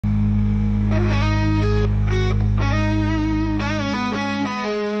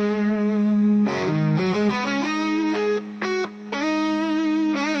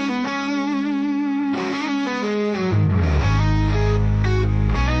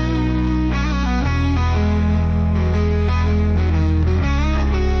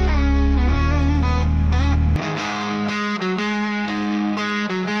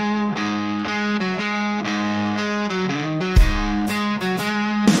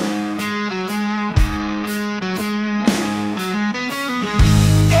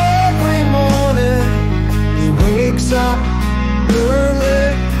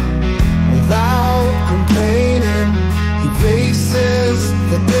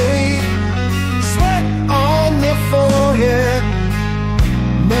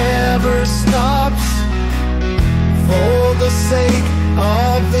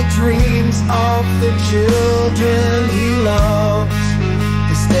the dreams of the children he loved.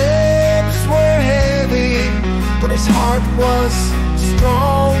 His steps were heavy, but his heart was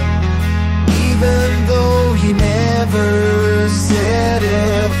strong, even though he never said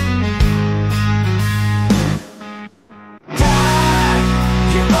it. Dad,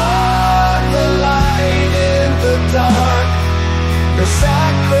 you are the light in the dark. Your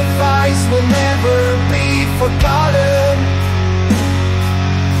sacrifice will never be forgotten.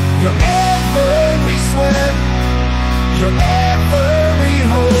 Your every sweat, your every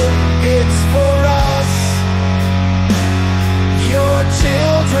hope, it's for us, your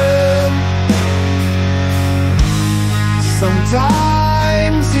children.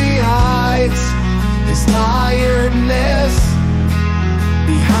 Sometimes he hides his tiredness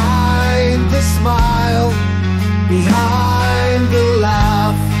behind the smile, behind the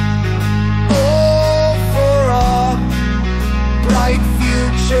laugh. Oh, for a bright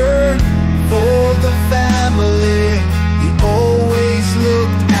future for the family he always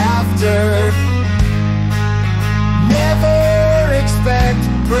looked after. Never expect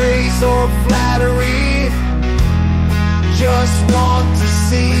praise or flattery, just want to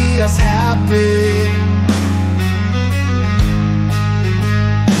see us happy.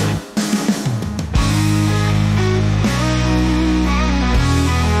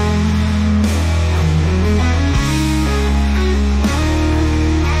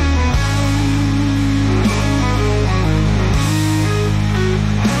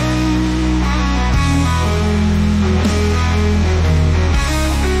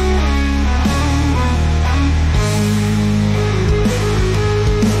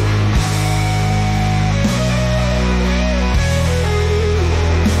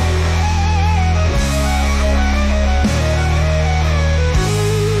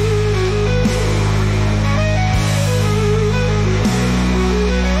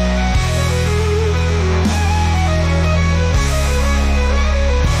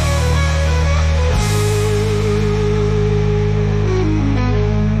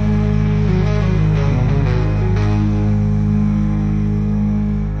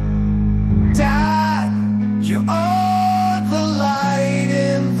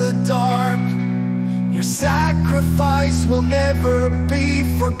 Sacrifice will never be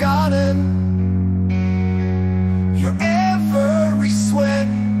forgotten. Your every sweat,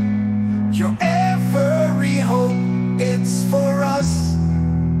 your every hope, it's for us,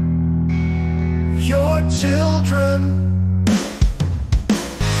 your children.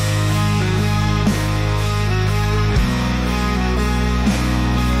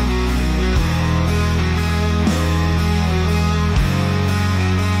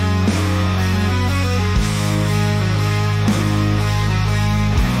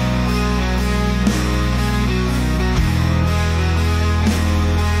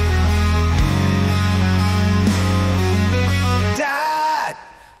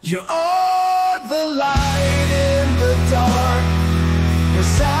 You are the light in the dark. Your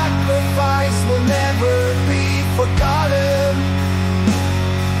sacrifice will never be forgotten.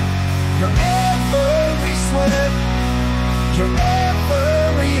 Your every sweat, your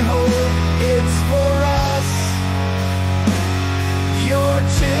every hope,